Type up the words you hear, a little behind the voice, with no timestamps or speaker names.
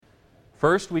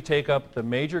First, we take up the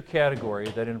major category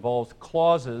that involves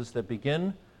clauses that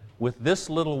begin with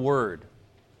this little word.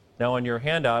 Now, on your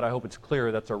handout, I hope it's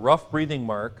clear, that's a rough breathing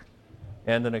mark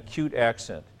and an acute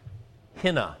accent.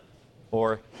 Hina,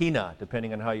 or hina,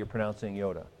 depending on how you're pronouncing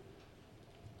iota.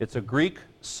 It's a Greek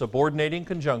subordinating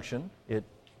conjunction. It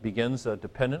begins a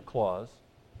dependent clause.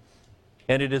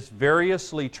 And it is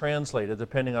variously translated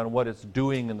depending on what it's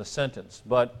doing in the sentence.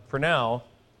 But for now,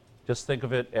 just think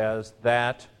of it as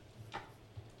that,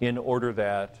 in order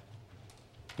that,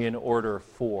 in order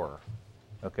for.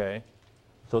 Okay?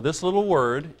 So this little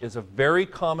word is a very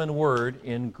common word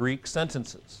in Greek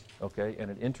sentences. Okay? And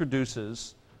it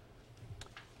introduces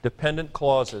dependent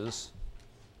clauses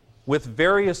with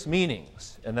various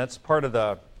meanings. And that's part of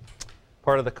the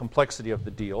complexity of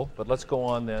the deal. But let's go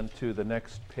on then to the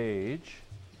next page.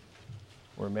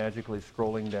 We're magically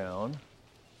scrolling down.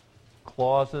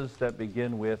 Clauses that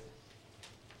begin with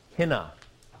hina.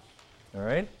 All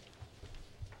right?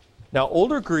 Now,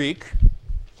 Older Greek,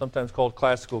 sometimes called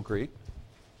Classical Greek,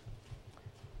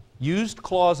 used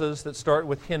clauses that start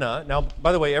with hina. Now,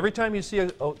 by the way, every time you see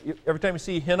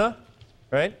hina,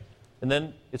 right? And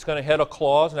then it's going to head a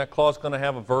clause, and that clause is going to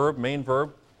have a verb, main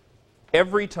verb.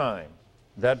 Every time,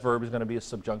 that verb is going to be a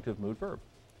subjunctive mood verb.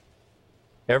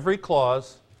 Every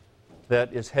clause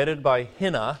that is headed by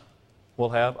hina will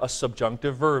have a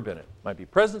subjunctive verb in it. Might be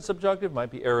present subjunctive, might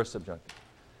be aorist subjunctive.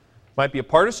 Might be a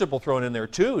participle thrown in there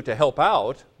too to help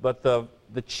out, but the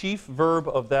chief verb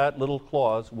of that little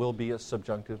clause will be a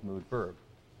subjunctive mood verb.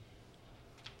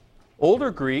 Older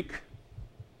Greek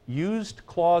used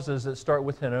clauses that start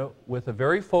with hina with a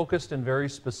very focused and very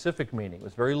specific meaning. It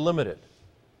was very limited.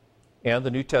 And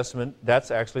the New Testament,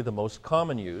 that's actually the most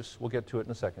common use, we'll get to it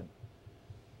in a second,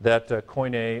 that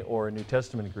Koine or New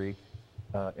Testament Greek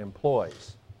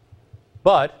employs.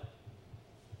 But,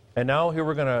 and now here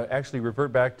we're going to actually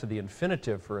revert back to the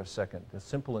infinitive for a second, the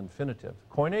simple infinitive.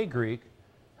 Koine Greek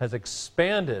has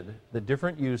expanded the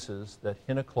different uses that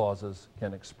hina clauses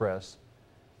can express,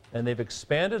 and they've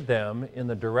expanded them in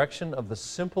the direction of the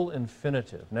simple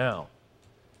infinitive. Now,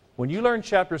 when you learned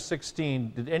chapter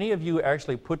 16, did any of you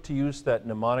actually put to use that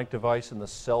mnemonic device in the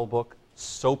cell book,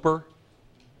 SOAPER?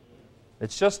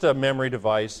 It's just a memory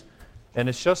device, and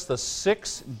it's just the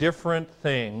 6 different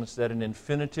things that an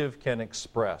infinitive can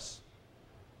express.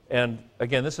 And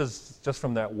again, this is just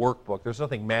from that workbook. There's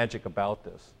nothing magic about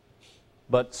this.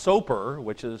 But SOAPER,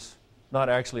 which is not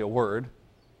actually a word,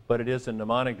 but it is a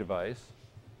mnemonic device,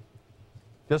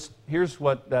 just here's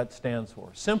what that stands for.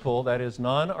 Simple, that is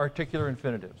non-articular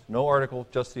infinitives. No article,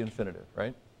 just the infinitive,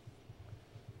 right?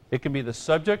 It can be the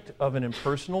subject of an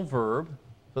impersonal verb.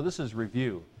 So this is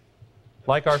review.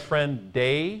 Like our friend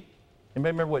day.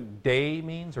 Anybody remember what day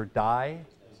means or die?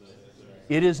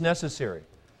 It is necessary.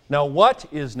 Now what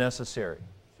is necessary?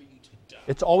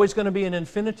 It's always going to be an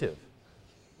infinitive.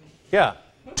 Yeah.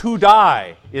 To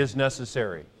die is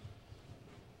necessary.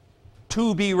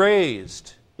 To be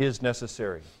raised is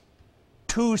necessary.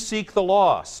 To seek the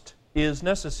lost is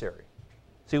necessary.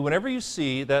 See, whenever you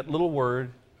see that little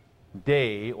word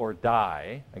day or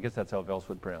die, I guess that's how Vels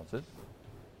would pronounce it,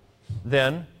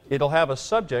 then it'll have a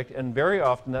subject, and very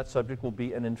often that subject will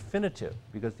be an infinitive,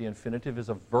 because the infinitive is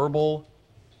a verbal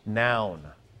noun,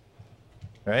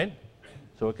 right?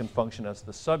 So it can function as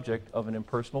the subject of an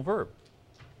impersonal verb.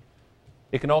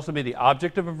 It can also be the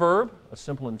object of a verb, a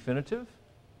simple infinitive.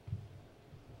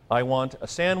 I want a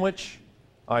sandwich.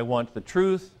 I want the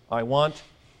truth. I want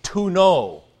to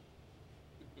know.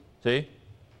 See?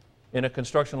 In a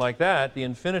construction like that, the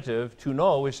infinitive, to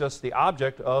know, is just the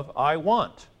object of I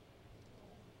want.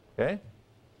 Okay?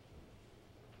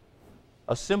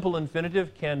 A simple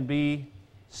infinitive can be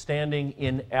standing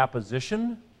in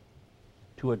apposition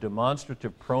to a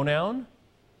demonstrative pronoun.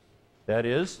 That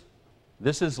is,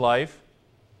 this is life,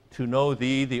 to know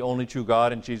thee, the only true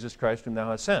God, and Jesus Christ whom thou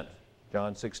hast sent.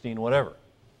 John 16, whatever.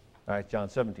 All right, John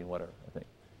 17, whatever, I think.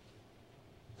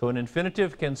 So an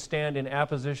infinitive can stand in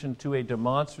apposition to a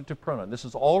demonstrative pronoun. This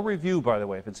is all review, by the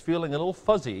way. If it's feeling a little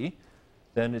fuzzy,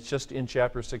 then it's just in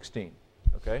chapter 16.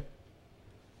 Okay?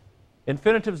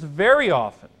 Infinitives very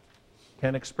often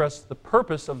can express the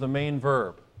purpose of the main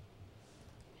verb.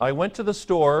 I went to the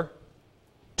store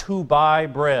to buy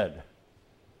bread.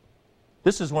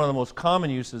 This is one of the most common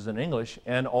uses in English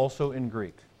and also in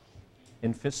Greek.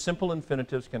 Simple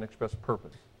infinitives can express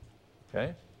purpose.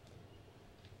 Okay?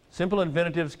 Simple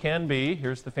infinitives can be,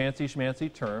 here's the fancy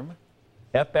schmancy term,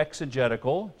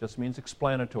 epexegetical, just means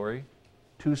explanatory,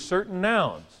 to certain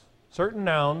nouns. Certain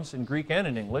nouns in Greek and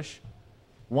in English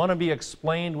want to be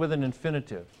explained with an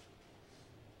infinitive.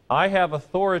 I have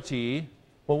authority.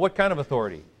 Well, what kind of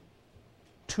authority?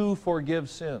 To forgive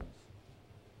sins.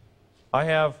 I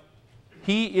have,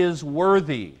 he is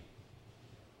worthy.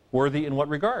 Worthy in what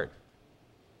regard?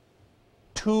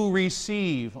 To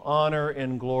receive honor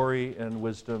and glory and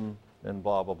wisdom and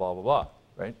blah, blah, blah, blah, blah,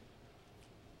 right?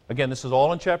 Again, this is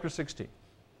all in chapter 16.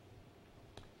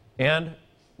 And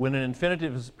when an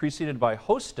infinitive is preceded by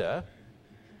hosta,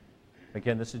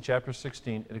 again, this is chapter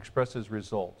 16, it expresses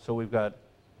result. So we've got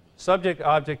subject,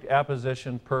 object,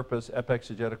 apposition, purpose,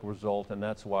 epexegetical result, and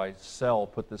that's why Sell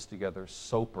put this together,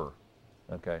 soper.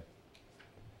 Okay.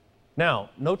 Now,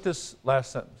 note this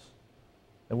last sentence,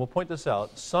 and we'll point this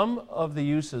out. Some of the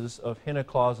uses of hina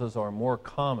clauses are more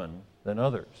common than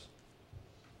others,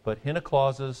 but hina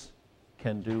clauses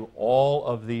can do all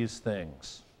of these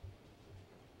things.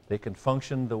 They can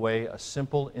function the way a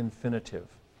simple infinitive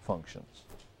functions.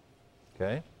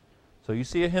 Okay? So you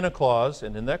see a hina clause,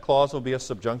 and in that clause will be a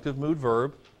subjunctive mood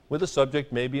verb with a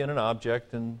subject maybe and an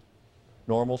object and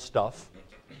normal stuff.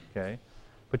 Okay?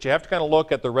 But you have to kind of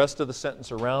look at the rest of the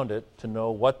sentence around it to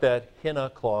know what that hina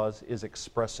clause is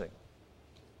expressing.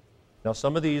 Now,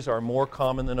 some of these are more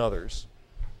common than others,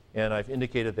 and I've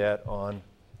indicated that on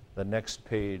the next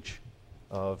page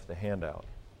of the handout.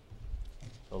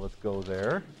 So let's go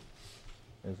there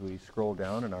as we scroll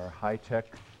down in our high-tech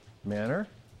manner.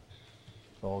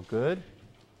 It's all good.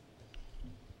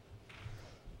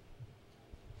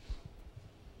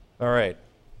 All right.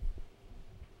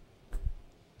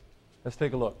 Let's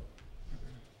take a look.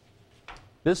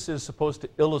 This is supposed to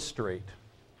illustrate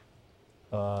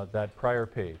that prior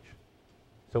page.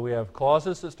 So we have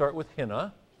clauses that start with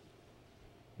hina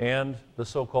and the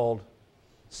so-called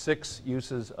 6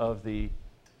 uses of the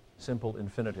simple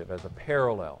infinitive as a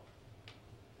parallel.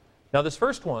 Now this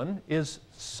first one is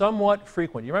somewhat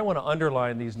frequent. You might want to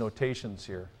underline these notations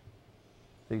here.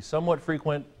 The somewhat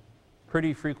frequent,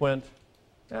 pretty frequent,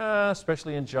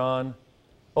 especially in John.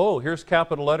 Oh, here's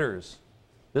capital letters.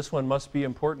 This one must be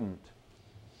important.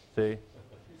 See?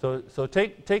 So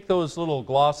take those little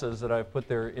glosses that I've put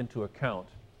there into account.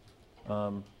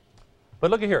 But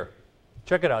look at here.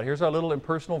 Check it out. Here's our little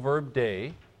impersonal verb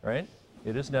day, right?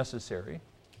 It is necessary.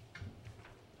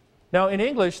 Now in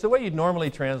English, the way you'd normally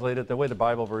translate it, the way the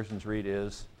Bible versions read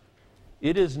is,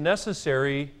 it is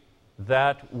necessary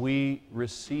that we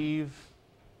receive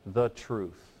the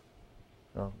truth.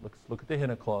 Now let's look at the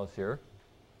hina clause here.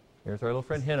 Here's our little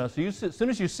friend hina. So as soon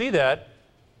as you see that,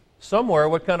 somewhere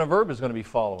what kind of verb is going to be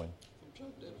following?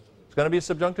 It's going to be a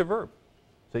subjunctive verb.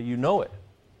 So you know it,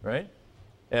 right?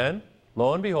 And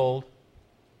lo and behold,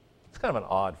 it's kind of an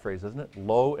odd phrase, isn't it?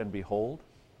 Lo and behold.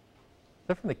 Is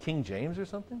that from the King James or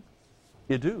something?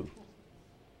 You do.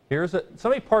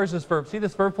 Somebody parse this verb. See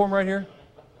this verb form right here?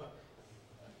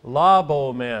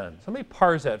 Labo man. Somebody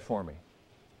parse that for me.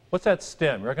 What's that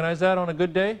stem? Recognize that on a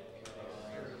good day?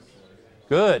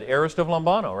 Good. Aorist of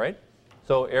lambano, right?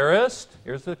 So aorist,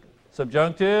 here's the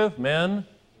subjunctive, men,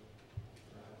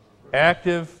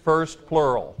 active first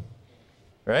plural,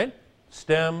 right?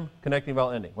 Stem, connecting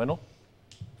vowel ending. Wendell?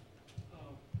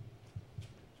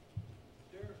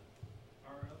 There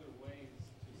are other ways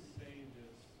to say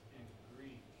this in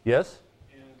Greek. Yes?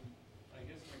 And I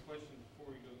guess my question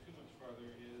before we go too much farther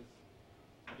is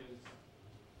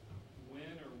when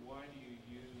or why do you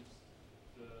use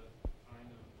the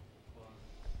ina clause?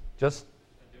 Just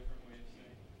A different way of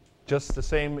saying? Just the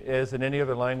same as in any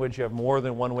other language, you have more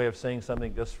than one way of saying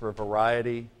something just for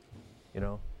variety. You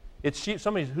know, it's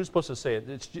somebody who's supposed to say it.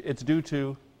 It's due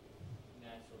to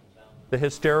the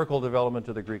hysterical development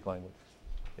of the Greek language.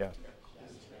 Yeah,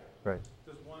 right.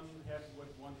 Would one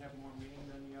have more meaning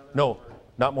than the other? No, or?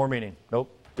 not more meaning. Nope,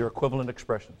 they're equivalent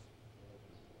expressions.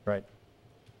 Right.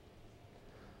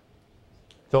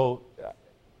 So,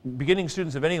 beginning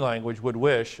students of any language would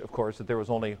wish, of course, that there was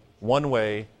only one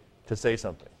way to say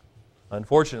something.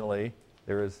 Unfortunately,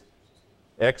 there is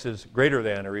x is greater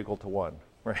than or equal to 1,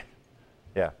 right?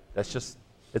 Yeah, that's just,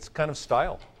 it's kind of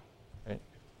style, right?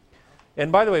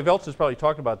 And by the way, Veltz has probably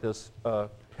talked about this.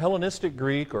 Hellenistic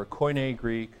Greek or Koine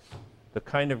Greek, the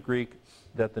kind of Greek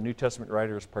that the New Testament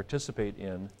writers participate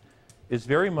in, is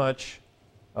very much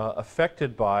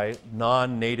affected by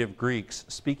non-native Greeks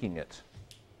speaking it.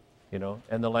 You know,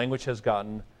 and the language has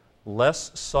gotten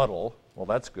less subtle, well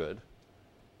that's good,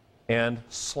 and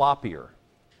sloppier.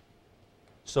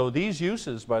 So these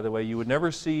uses, by the way, you would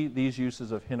never see these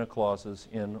uses of hina clauses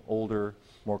in older,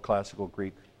 more classical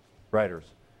Greek writers.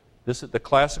 This is the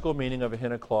classical meaning of a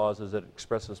hina clause is that it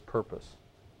expresses purpose,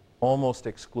 almost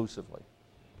exclusively.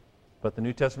 But the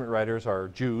New Testament writers are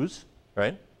Jews,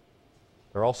 right?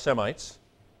 They're all Semites,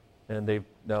 and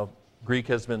now Greek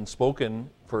has been spoken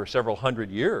for several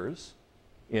hundred years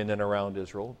in and around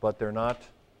Israel, but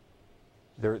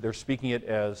they're speaking it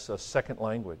as a second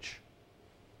language.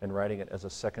 and writing it as a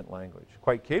second language,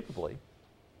 quite capably,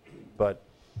 but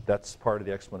that's part of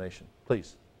the explanation.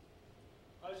 Please.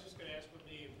 I was just going to ask what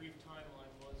the brief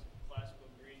timeline was of classical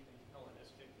Greek and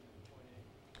Hellenistic in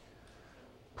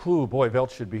the 28. Boy,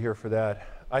 Welch should be here for that.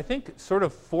 I think sort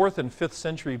of 4th and 5th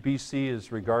century BC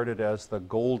is regarded as the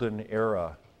golden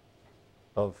era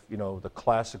of, the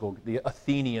classical, the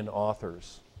Athenian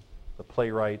authors, the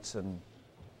playwrights, and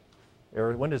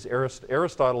when does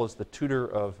Aristotle is the tutor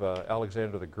of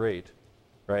Alexander the Great,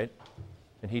 right?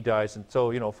 And he dies, and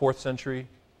so 4th century,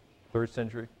 3rd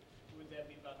century. Would that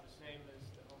be about the same as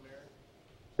the Homeric?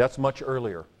 That's much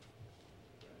earlier.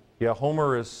 Yeah,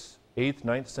 Homer is 8th,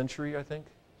 9th century, I think.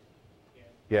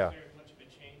 Yeah. Is there much of a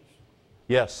change?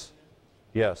 Yes.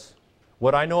 Yes.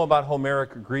 What I know about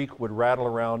Homeric Greek would rattle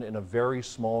around in a very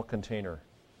small container.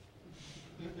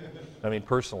 I mean,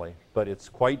 personally, but it's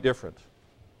quite different.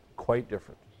 Quite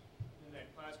different. And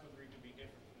that classical Greek would be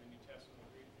different from the New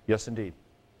Testament Greek? Yes, indeed.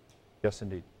 Yes,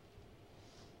 indeed.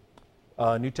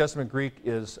 New Testament Greek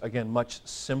is, again, much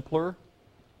simpler,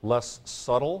 less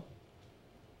subtle.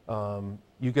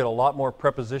 You get a lot more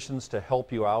prepositions to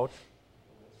help you out.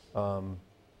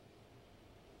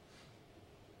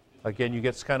 Again, you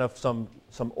get kind of some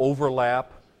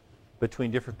overlap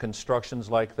between different constructions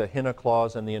like the hina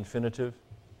clause and the infinitive.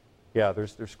 Yeah,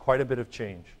 there's quite a bit of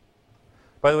change.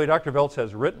 By the way, Dr. Welch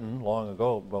has written long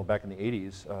ago, well, back in the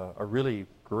 80s, a really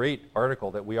great article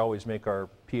that we always make our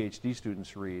PhD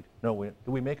students read. No,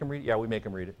 do we make them read it? Yeah, we make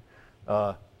them read it.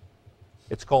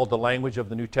 It's called The Language of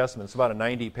the New Testament. It's about a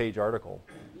 90-page article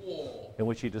in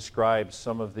which he describes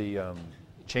some of the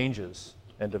changes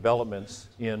and developments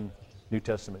in New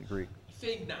Testament Greek. You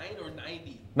say 9 or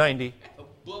 90? 90. A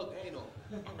book, ain't no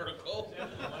article.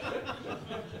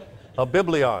 A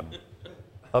biblion.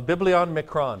 A biblion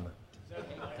mikron. Is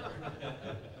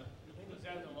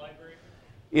that in the library?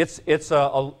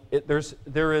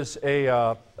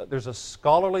 There's a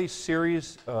scholarly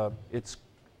series. There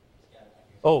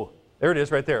it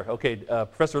is right there. Okay,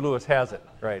 Professor Lewis has it.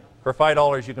 Right, for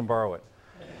 $5 you can borrow it.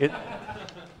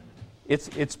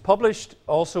 It's published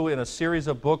also in a series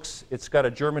of books. It's got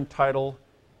a German title,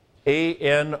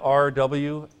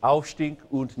 ANRW, Aufstieg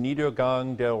und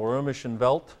Niedergang der römischen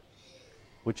Welt,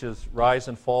 which is Rise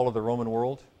and Fall of the Roman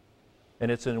World. And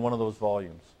it's in one of those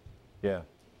volumes. Yeah.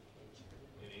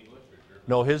 In English or German?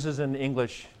 No, his is in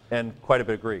English and quite a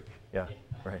bit of Greek. Yeah,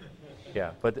 right.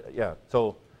 Yeah, but yeah.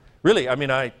 So really, I mean,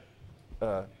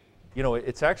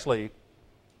 it's actually,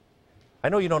 I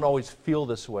know you don't always feel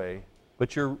this way,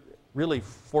 but you're really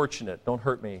fortunate, don't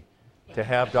hurt me, to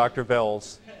have Dr.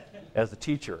 Wells as a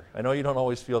teacher. I know you don't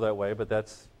always feel that way, but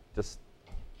that's just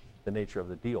the nature of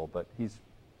the deal. But he's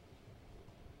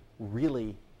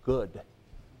really good.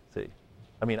 See,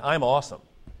 I mean, I'm awesome,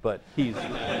 but he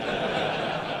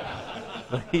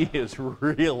is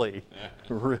really,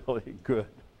 really good.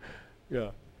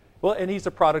 Yeah. Well, and he's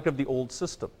a product of the old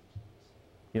system.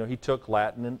 He took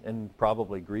Latin and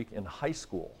probably Greek in high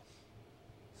school.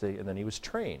 See, and then he was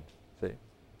trained. See,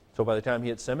 so by the time he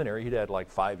hit seminary, he'd had like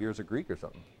 5 years of Greek or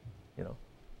something.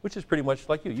 Which is pretty much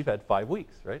like you. You've had 5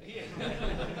 weeks, right?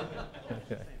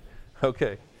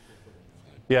 Okay.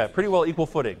 Yeah, pretty well equal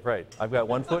footing, right. I've got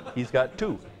 1 foot, he's got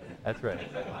 2. That's right.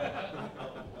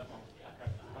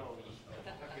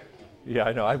 Yeah,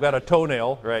 I know. I've got a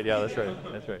toenail. Right, yeah, that's right.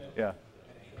 That's right, yeah.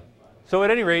 So at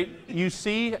any rate, you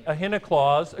see a hina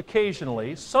clause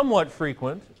occasionally, somewhat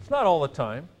frequent, it's not all the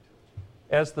time,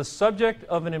 as the subject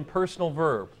of an impersonal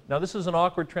verb. Now this is an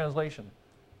awkward translation.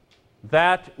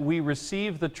 That we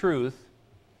receive the truth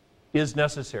is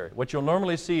necessary. What you'll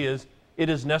normally see is, it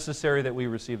is necessary that we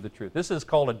receive the truth. This is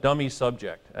called a dummy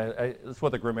subject. That's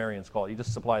what the grammarians call it. You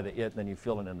just supply the it and then you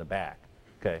fill it in the back.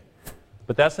 Okay.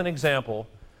 But that's an example.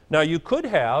 Now you could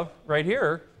have, right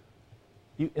here,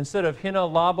 instead of hina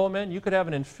labomen, you could have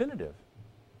an infinitive.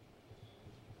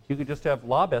 You could just have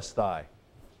labesthai.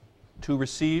 To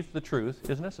receive the truth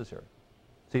is necessary.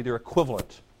 See, they're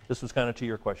equivalent. This was kind of to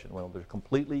your question. Well, they're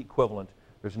completely equivalent.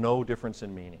 There's no difference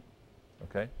in meaning.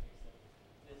 Okay?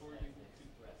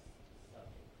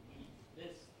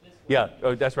 Yeah,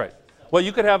 that's right. Well,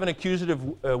 you could have an accusative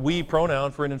we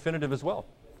pronoun for an infinitive as well.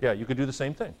 Yeah, you could do the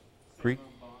same thing. Greek.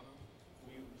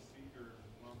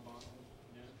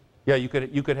 Yeah, you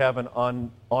could have an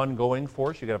ongoing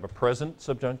force. You could have a present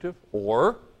subjunctive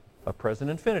or a present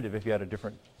infinitive if you had a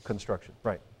different construction.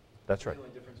 Right. That's right. The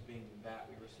only difference being that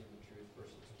we receive the truth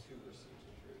versus to receive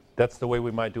the truth. That's the way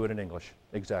we might do it in English.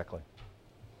 Exactly.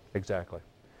 Exactly.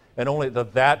 And only the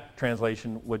that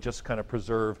translation would just kind of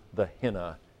preserve the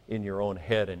hina in your own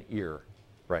head and ear.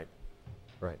 Right.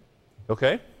 Right.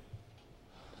 Okay?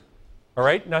 All All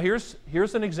right, now here's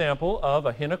an example of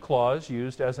a hina clause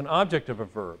used as an object of a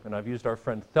verb, and I've used our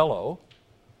friend thello.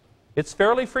 It's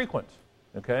fairly frequent,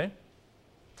 okay?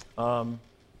 A lot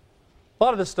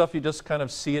of this stuff you just kind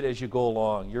of see it as you go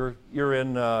along. You're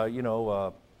in,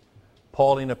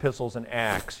 Pauline epistles and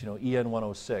Acts, EN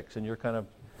 106, and you're kind of,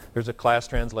 there's a class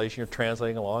translation, you're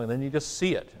translating along, and then you just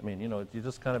see it. I mean, you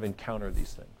just kind of encounter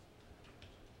these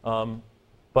things.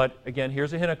 But again,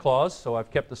 here's a hina clause, so I've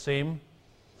kept the same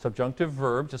subjunctive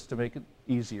verb just to make it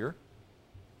easier,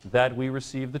 that we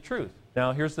receive the truth.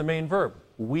 Now, here's the main verb.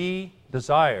 We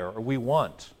desire, or we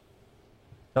want.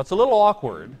 Now, it's a little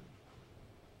awkward.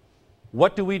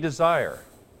 What do we desire?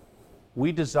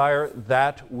 We desire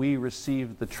that we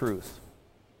receive the truth.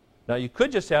 Now, you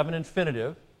could just have an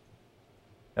infinitive.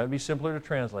 That would be simpler to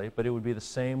translate, but it would be the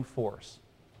same force.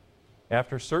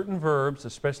 After certain verbs,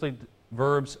 especially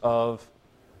verbs of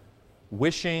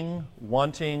wishing,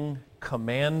 wanting,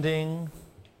 commanding,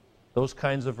 those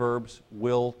kinds of verbs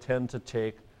will tend to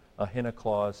take a hina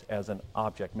clause as an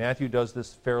object. Matthew does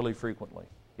this fairly frequently.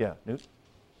 Yeah, Newt?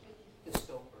 The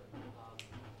soper,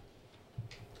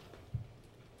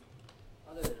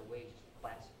 other than a way just to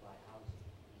classify how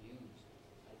it's used,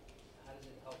 how does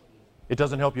it help you? It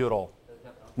doesn't help you at all.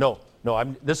 No.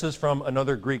 This is from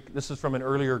another Greek. This is from an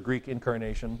earlier Greek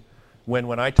incarnation.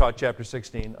 When I taught chapter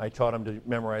 16, I taught them to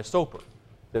memorize soper.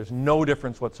 There's no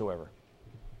difference whatsoever.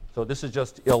 So this is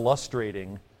just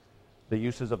illustrating the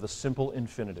uses of the simple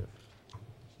infinitive.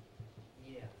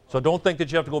 Yeah. So don't think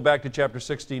that you have to go back to chapter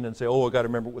 16 and say, oh, I've got to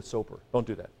remember it with soper. Don't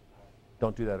do that.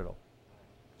 Don't do that at all.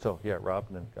 So, yeah, Rob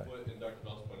and then Guy. Well, and Dr.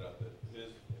 Meltz pointed out that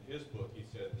in his book, he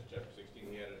said that chapter 16,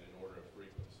 he had it in order of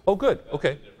frequency. Oh, good. That's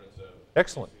okay. The difference of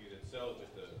Excellent. it itself is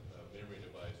just a memory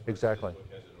device. Exactly. His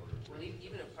book has it in order of Well, frequency.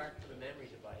 even apart from the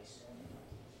memory device,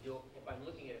 if I'm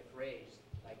looking at a phrase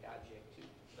like object two,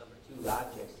 number two,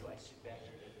 objects, do I sit back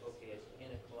and think, okay, it's in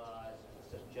a clause,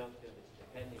 it's subjunctive, it's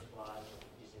dependent clause,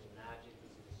 is it an object,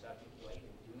 is it a subject, do I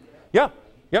even do that?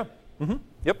 Yeah.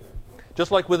 Yep.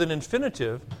 Just like with an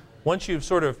infinitive, once you've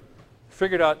sort of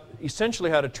figured out essentially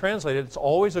how to translate it, it's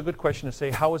always a good question to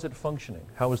say, how is it functioning?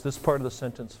 How is this part of the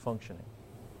sentence functioning?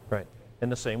 Right.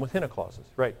 And the same with hina clauses.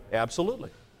 Right. Absolutely.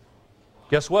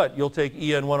 Guess what? You'll take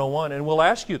EN 101 and we'll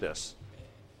ask you this.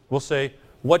 We'll say,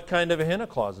 what kind of a hina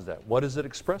clause is that? What is it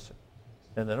expressing?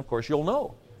 And then, of course, you'll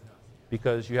know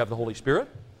because you have the Holy Spirit,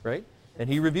 right? And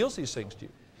He reveals these things to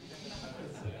you.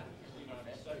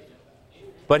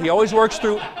 But He always works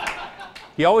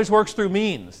through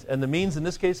means. And the means in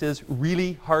this case is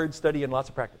really hard study and lots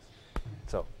of practice.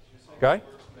 So, Guy?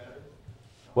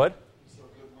 What?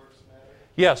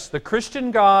 Yes, the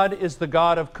Christian God is the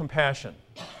God of compassion.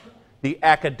 The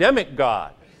academic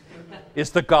God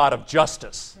is the God of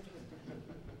justice.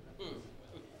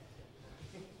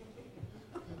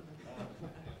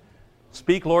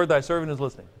 Speak, Lord, thy servant is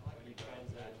listening.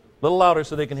 A little louder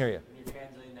so they can hear you. When you're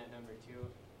translating that number two,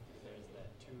 there's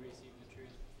that to receive the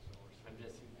truth.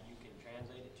 You can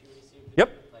translate it to receive the Yep.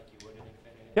 truth like you would an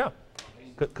infinitive.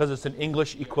 Yeah, because it's an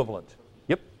English equivalent.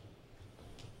 Yep.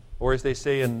 Or as they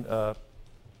say in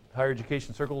higher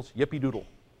education circles, yippee doodle.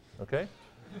 Okay?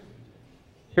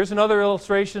 Here's another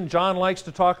illustration. John likes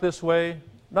to talk this way.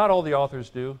 Not all the authors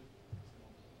do.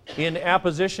 In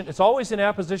apposition, it's always in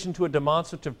apposition to a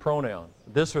demonstrative pronoun.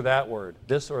 This or that word.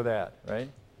 This or that, right?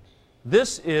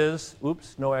 This is,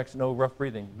 no rough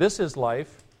breathing. This is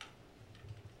life.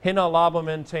 Hina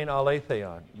labamente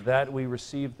aletheon, that we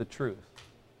receive the truth.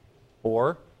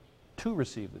 Or to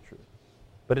receive the truth.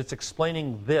 But it's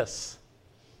explaining this.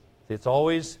 It's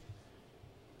always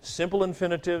simple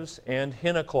infinitives and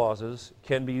hina clauses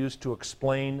can be used to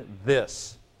explain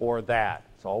this or that.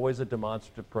 It's always a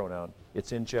demonstrative pronoun.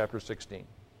 It's in chapter 16.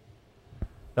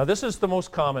 Now this is the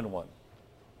most common one.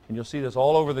 And you'll see this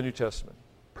all over the New Testament.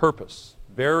 Purpose,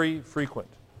 very frequent.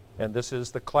 And this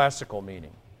is the classical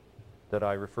meaning that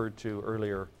I referred to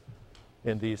earlier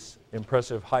in these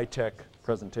impressive high-tech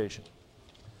presentation.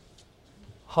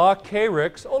 Ha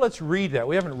kerix. Oh, let's read that.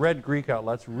 We haven't read Greek out.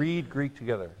 Let's read Greek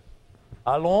together.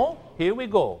 Allons, here we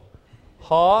go.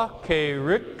 Ha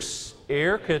kerix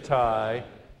erketai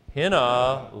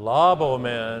hina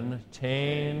labomen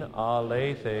tain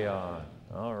aletheon.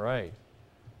 All right.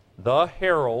 The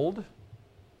herald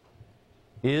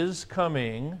is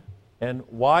coming. And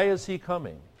why is he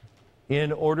coming?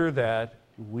 In order that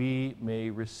we may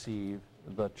receive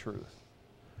the truth.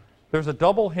 There's a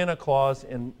double hina clause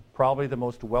in probably the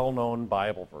most well-known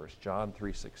Bible verse, John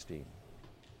 3:16.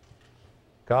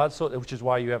 God so, which is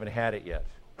why you haven't had it yet,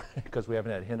 because we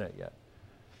haven't had hina yet.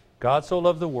 God so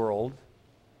loved the world,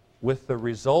 with the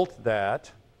result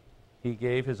that He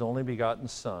gave His only begotten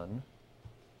Son,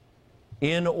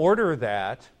 in order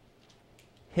that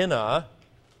hina,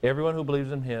 everyone who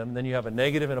believes in him, then you have a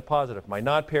negative and a positive. Might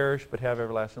not perish, but have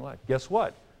everlasting life. Guess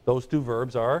what? Those two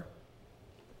verbs are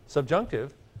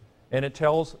subjunctive, and it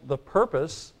tells the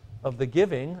purpose of the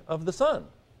giving of the Son.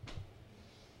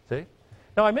 See?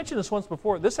 Now, I mentioned this once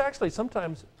before. This actually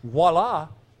sometimes, voila,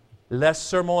 le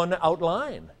sermon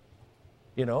outline.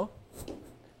 You know,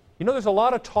 there's a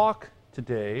lot of talk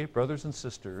today, brothers and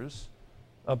sisters,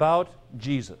 about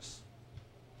Jesus.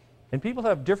 And people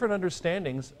have different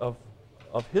understandings of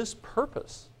his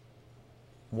purpose.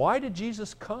 Why did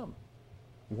Jesus come?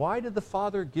 Why did the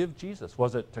Father give Jesus?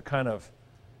 Was it to kind of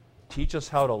teach us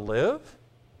how to live?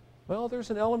 Well, there's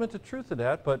an element of truth to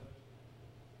that, but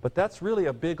that's really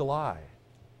a big lie.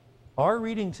 Our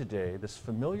reading today, this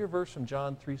familiar verse from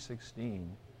John 3:16,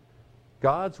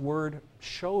 God's Word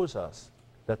shows us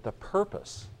that the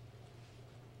purpose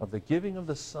of the giving of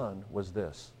the Son was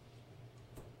this.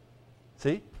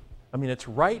 See? I mean, it's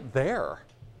right there.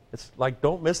 It's like,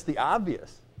 don't miss the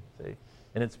obvious. See?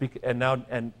 And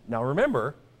now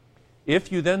remember,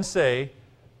 if you then say,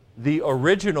 the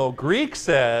original Greek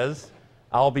says,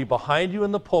 I'll be behind you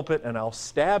in the pulpit and I'll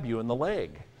stab you in the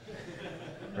leg.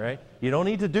 Right? You don't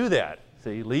need to do that.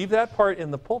 See, leave that part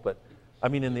in the pulpit. I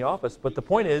mean, in the office. But the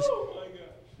point is,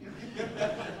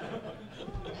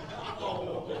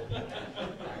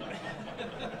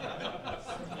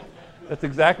 that's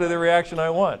exactly the reaction I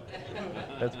want.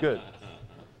 That's good.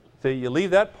 So you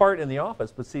leave that part in the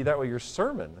office, but see, that way your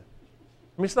sermon,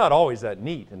 I mean, it's not always that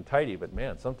neat and tidy, but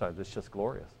man, sometimes it's just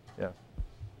glorious. Yeah.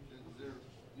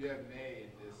 You have may in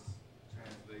this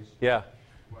translation. Yeah.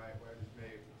 Why does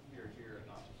may appear here and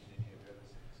not in any of the other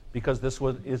senses? Because this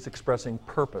is expressing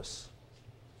purpose.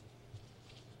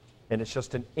 And it's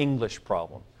just an English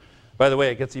problem. By the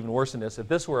way, it gets even worse than this. If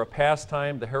this were a past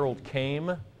time, the herald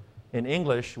came, in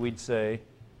English, we'd say,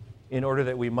 in order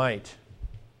that we might.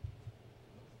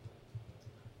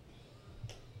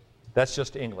 That's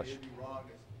just English. It'd be wrong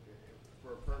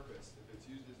for a purpose. If it's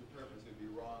used as a purpose, it'd be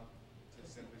wrong to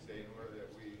simply say in order that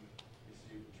we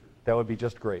receive the truth. That would be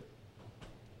just great.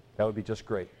 That would be just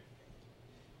great.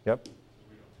 Yep. So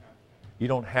we don't have to. You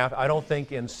don't have, I don't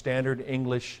think in standard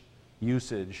English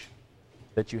usage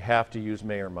that you have to use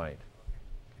may or might.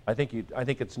 I think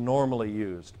it's normally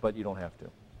used, but you don't have to.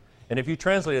 And if you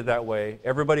translate it that way,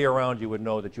 everybody around you would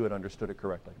know that you had understood it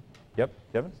correctly. Yep,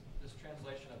 Kevin? This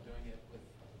translation of doing it with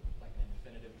like an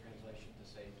infinitive translation to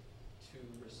say to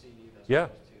receive as Yeah.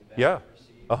 opposed to that Yeah. to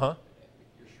receive. Uh-huh.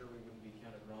 You're sure we wouldn't be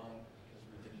counted wrong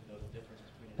because we didn't know the difference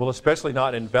between Well, especially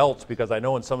not in Velt's, because I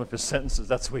know in some of his sentences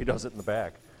that's the way he does it in the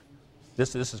back.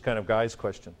 This is kind of Guy's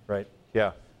question, right?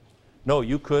 Yeah. No,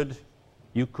 you could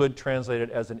translate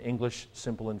it as an English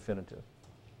simple infinitive.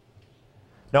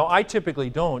 Now, I typically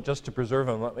don't, just to preserve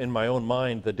in my own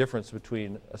mind the difference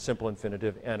between a simple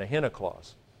infinitive and a hina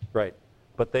clause, right?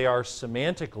 But they are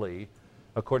semantically,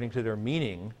 according to their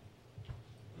meaning,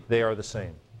 they are the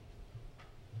same.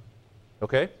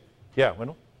 Okay? Yeah,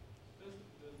 Wendell? Does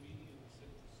the meaning of the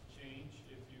sentence change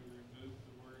if you remove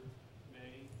the word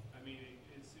may? I mean,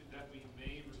 it's that we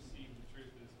may receive the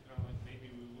truth is kind of like maybe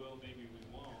we will, maybe we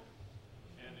won't.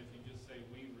 And if you just say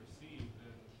we receive,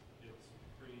 then it's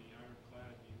pretty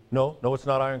ironclad. No, it's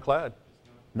not ironclad. It's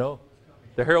not. No.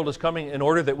 The herald is coming in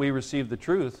order that we receive the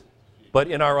truth, but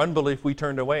in our unbelief we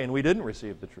turned away and we didn't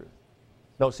receive the truth.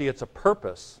 No, see, it's a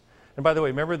purpose. And by the way,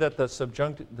 remember that the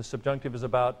subjunctive is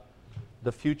about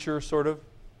the future, sort of?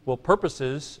 Well,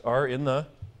 purposes are in the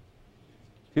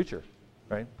future,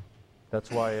 right? That's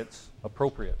why it's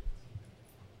appropriate.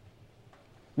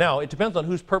 Now, it depends on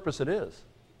whose purpose it is,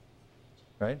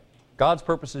 right? God's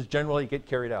purposes generally get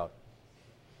carried out,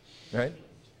 right?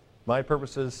 My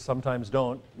purposes sometimes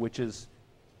don't, which is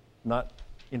not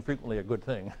infrequently a good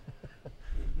thing.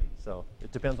 So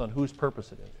it depends on whose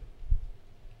purpose it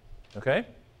is. Okay?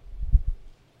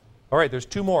 All right, there's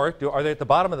two more. Are they at the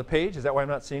bottom of the page? Is that why I'm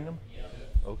not seeing them? Yeah.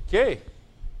 Okay.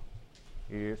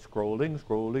 Here, scrolling.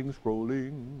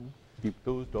 Keep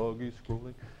those doggies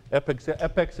scrolling.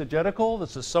 Epexegetical,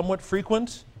 this is somewhat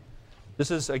frequent. This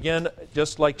is, again,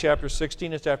 just like chapter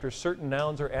 16, it's after certain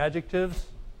nouns or adjectives.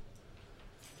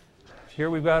 Here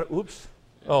we've got, oops.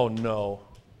 Oh, no.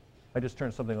 I just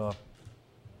turned something off.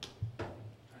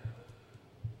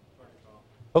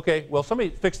 Okay, well, somebody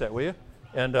fix that, will you?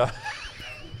 And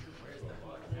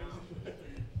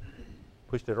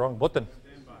pushed the wrong button.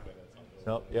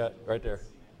 No, yeah, right there.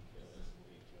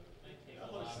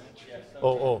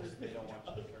 Oh.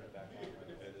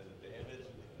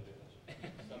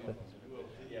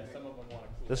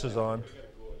 This is on.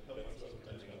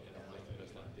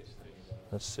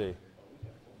 Let's see.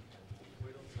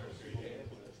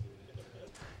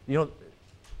 you know,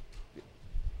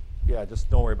 yeah, just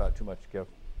don't worry about it too much, Kev.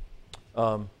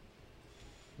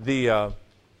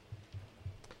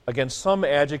 Again, some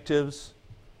adjectives,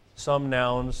 some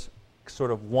nouns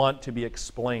sort of want to be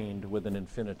explained with an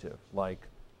infinitive. Like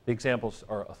the examples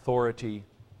are authority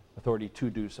to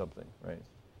do something, right?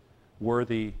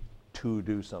 Worthy to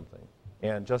do something.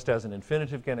 And just as an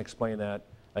infinitive can explain that,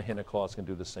 a hina clause can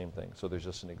do the same thing. So there's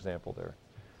just an example there.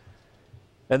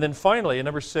 And then finally, in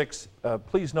number 6,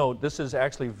 please note, this is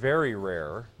actually very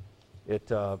rare.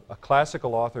 A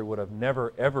classical author would have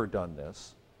never, ever done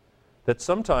this. That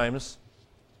sometimes,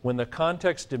 when the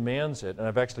context demands it, and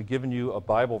I've actually given you a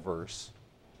Bible verse,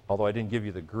 although I didn't give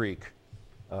you the Greek,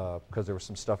 because there was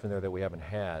some stuff in there that we haven't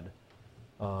had.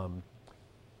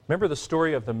 Remember the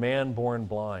story of the man born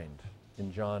blind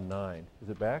in John 9. Is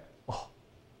it back? Oh.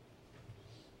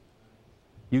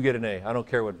 You get an A. I don't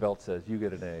care what Velt says. You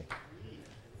get an A.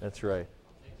 That's right.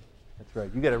 That's right.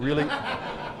 You get a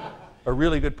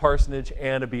really good parsonage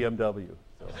and a BMW.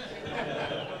 So.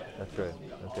 That's right.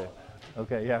 Okay.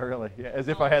 Okay, yeah, really. Yeah, as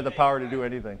if I had the power to do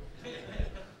anything.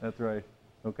 That's right.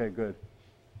 Okay, good.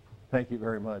 Thank you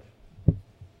very much.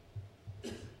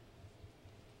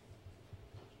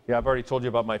 Yeah, I've already told you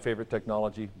about my favorite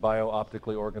technology,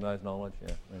 bio-optically organized knowledge.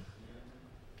 Yeah, right.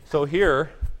 So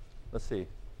here, let's see.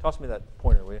 Toss me that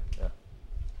pointer, will you? Yeah.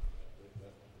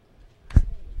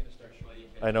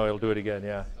 I know, it'll do it again,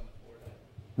 yeah.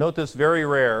 Note this, very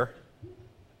rare.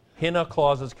 Hina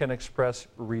clauses can express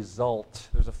result.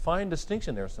 There's a fine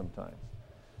distinction there sometimes.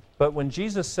 But when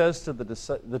Jesus says to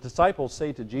the disciples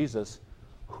say to Jesus,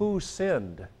 who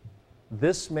sinned,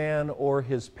 this man or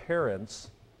his parents,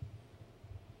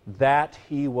 that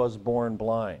he was born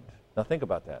blind? Now think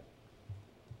about that.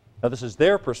 Now this is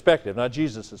their perspective, not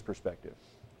Jesus' perspective.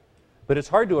 But it's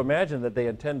hard to imagine that they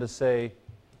intend to say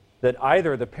that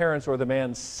either the parents or the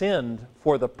man sinned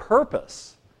for the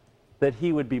purpose that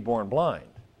he would be born blind.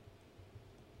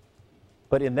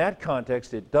 But in that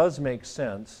context, it does make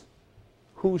sense.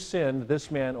 Who sinned,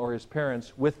 this man or his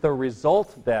parents, with the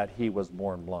result that he was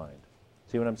born blind?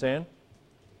 See what I'm saying?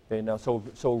 Okay, now, so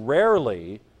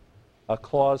rarely a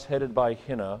clause headed by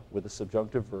hina with a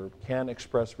subjunctive verb can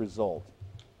express result.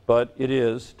 But it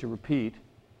is, to repeat,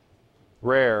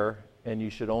 rare, and you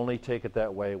should only take it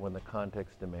that way when the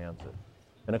context demands it.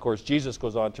 And of course, Jesus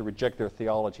goes on to reject their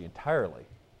theology entirely.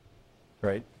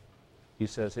 Right? He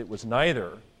says it was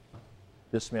neither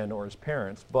this man nor his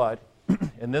parents, but,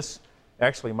 and this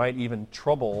actually might even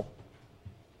trouble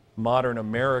modern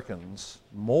Americans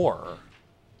more,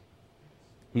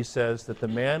 he says that the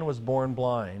man was born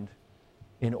blind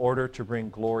in order to bring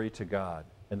glory to God,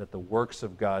 and that the works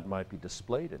of God might be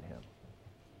displayed in him.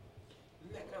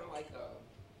 Isn't that kind of like,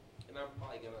 and I'm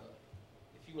probably going to,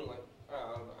 if you would like, I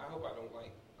don't know, I hope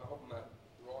I'm not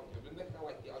wrong here, but isn't that kind of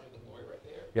like theology of the glory right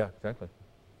there? Yeah, exactly.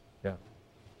 Yeah.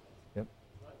 Yep.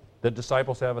 The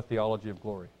disciples have a theology of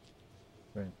glory.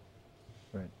 Right.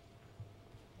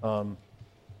 Right.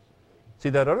 See,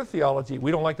 that other theology,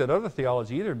 we don't like that other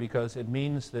theology either because it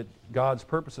means that God's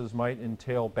purposes might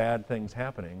entail bad things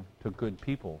happening to good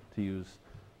people, to use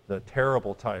the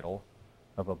terrible title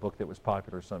of a book that was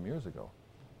popular some years ago.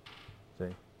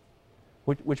 See?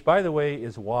 Which by the way,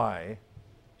 is why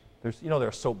there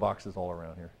are soapboxes all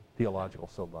around here, theological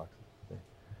soapboxes. See?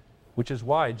 Which is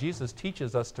why Jesus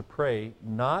teaches us to pray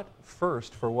not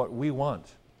first for what we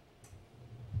want,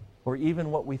 or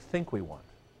even what we think we want,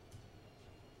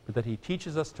 but that he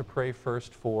teaches us to pray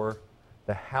first for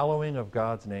the hallowing of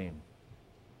God's name,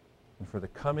 and for the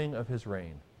coming of his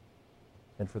reign,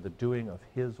 and for the doing of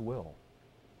his will.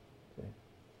 Okay?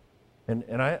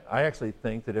 And I actually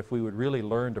think that if we would really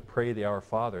learn to pray the Our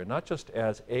Father, not just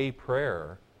as a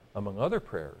prayer among other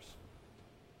prayers,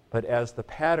 but as the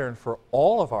pattern for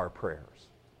all of our prayers,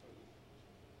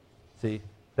 see,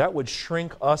 that would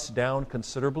shrink us down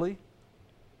considerably.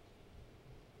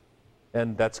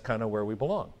 And that's kind of where we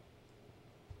belong.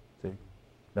 See?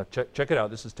 Now check it out.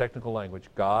 This is technical language.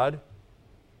 God,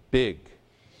 big.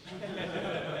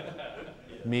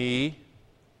 Me,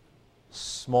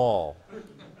 small.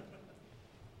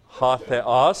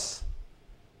 Hatheos,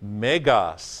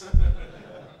 megas.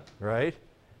 Right?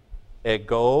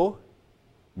 Ego,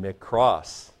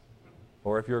 mikros.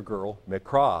 Or if you're a girl,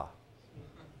 mikra.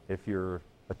 If you're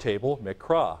a table,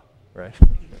 mikra. Right?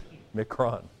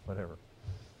 Mikron, whatever.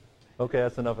 Okay,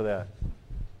 that's enough of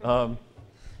that.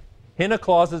 Hina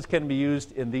clauses can be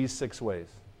used in these 6 ways,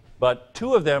 but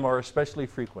 2 of them are especially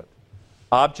frequent.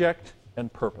 Object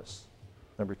and purpose.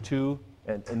 Number 2,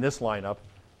 and in this lineup,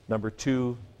 number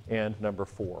 2 and number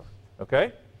 4.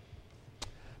 Okay?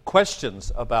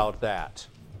 Questions about that?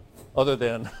 Other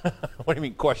than, what do you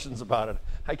mean questions about it?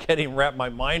 I can't even wrap my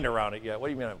mind around it yet. What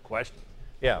do you mean I have a question?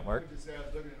 Yeah, Mark? I would just say I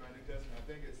was looking at my New Testament.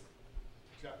 I think it's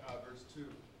verse 2,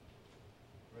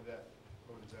 where that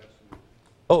quote is actually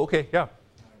Oh, okay, yeah. 9:2.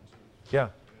 Yeah.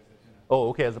 Oh,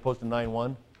 okay, as opposed to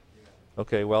 9:1?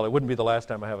 Okay, well, it wouldn't be the last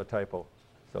time I have a typo.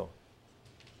 So,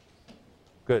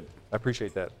 good. I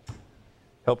appreciate that.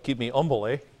 Help keep me humble,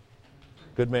 eh?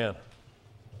 Good man.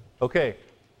 Okay,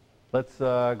 let's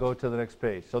go to the next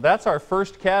page. So that's our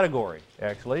first category,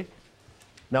 actually.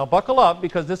 Now buckle up,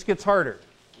 because this gets harder.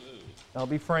 I'll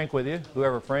be frank with you,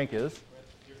 whoever Frank is.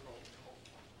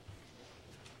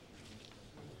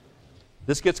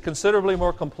 This gets considerably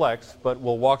more complex, but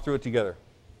we'll walk through it together.